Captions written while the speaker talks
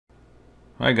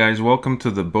Hi guys, welcome to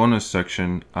the bonus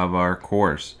section of our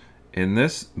course. In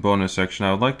this bonus section, I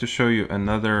would like to show you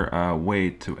another way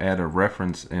to add a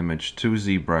reference image to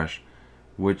zBrush,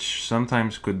 which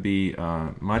sometimes could be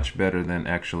much better than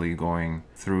actually going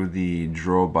through the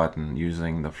draw button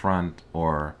using the front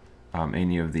or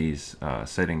any of these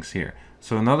settings here.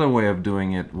 So another way of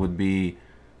doing it would be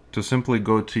to simply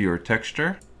go to your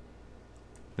texture,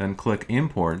 then click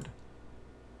import,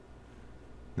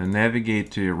 then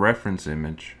navigate to your reference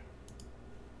image.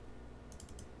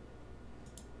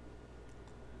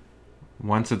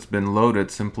 Once it's been loaded,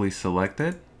 simply select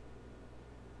it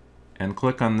and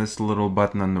click on this little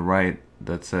button on the right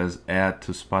that says Add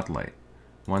to Spotlight.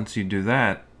 Once you do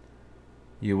that,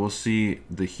 you will see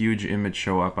the huge image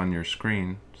show up on your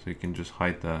screen, so you can just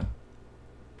hide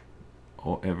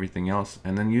everything else.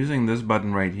 And then using this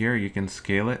button right here, you can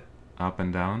scale it up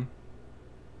and down.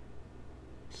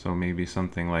 So maybe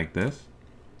something like this.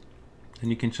 And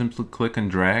you can simply click and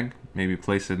drag, maybe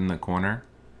place it in the corner.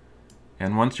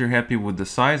 And once you're happy with the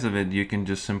size of it, you can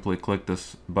just simply click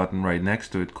this button right next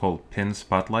to it called Pin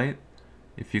Spotlight.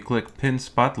 If you click Pin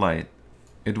Spotlight,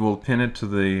 it will pin it to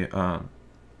the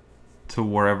to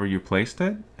wherever you placed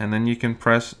it, and then you can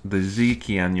press the Z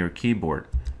key on your keyboard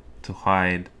to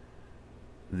hide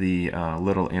the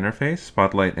little interface,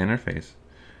 Spotlight interface.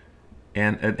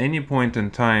 And at any point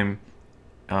in time,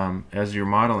 as you're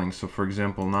modeling, so for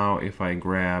example, now if I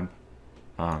grab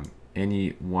any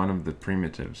one of the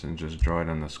primitives and just draw it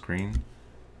on the screen,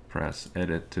 press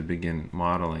edit to begin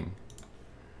modeling,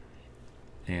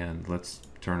 and let's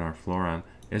turn our floor on.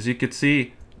 As you can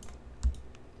see,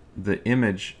 the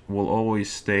image will always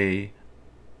stay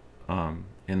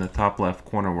in the top left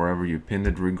corner wherever you pinned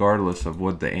it, regardless of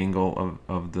what the angle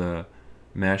of the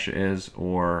mesh is,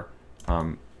 or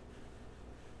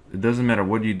it doesn't matter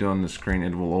what you do on the screen,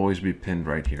 it will always be pinned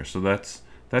right here. So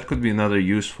that could be another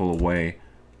useful way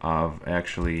of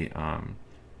actually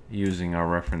using our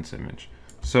reference image.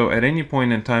 So at any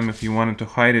point in time, if you wanted to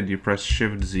hide it, you press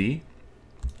Shift Z.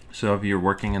 So if you're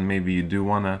working and maybe you do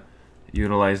want to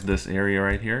utilize this area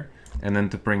right here, and then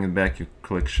to bring it back, you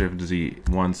click Shift Z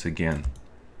once again,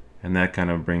 and that kind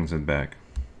of brings it back.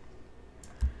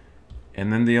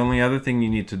 And then the only other thing you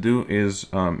need to do is,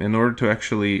 in order to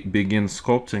actually begin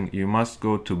sculpting, you must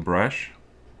go to Brush,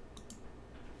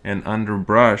 and under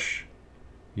Brush,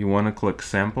 you want to click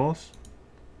Samples,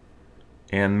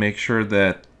 and make sure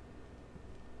that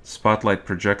Spotlight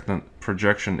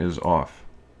projection is off.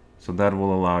 So that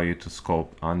will allow you to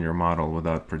sculpt on your model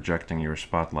without projecting your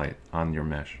spotlight on your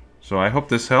mesh. So I hope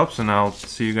this helps, and I'll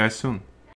see you guys soon.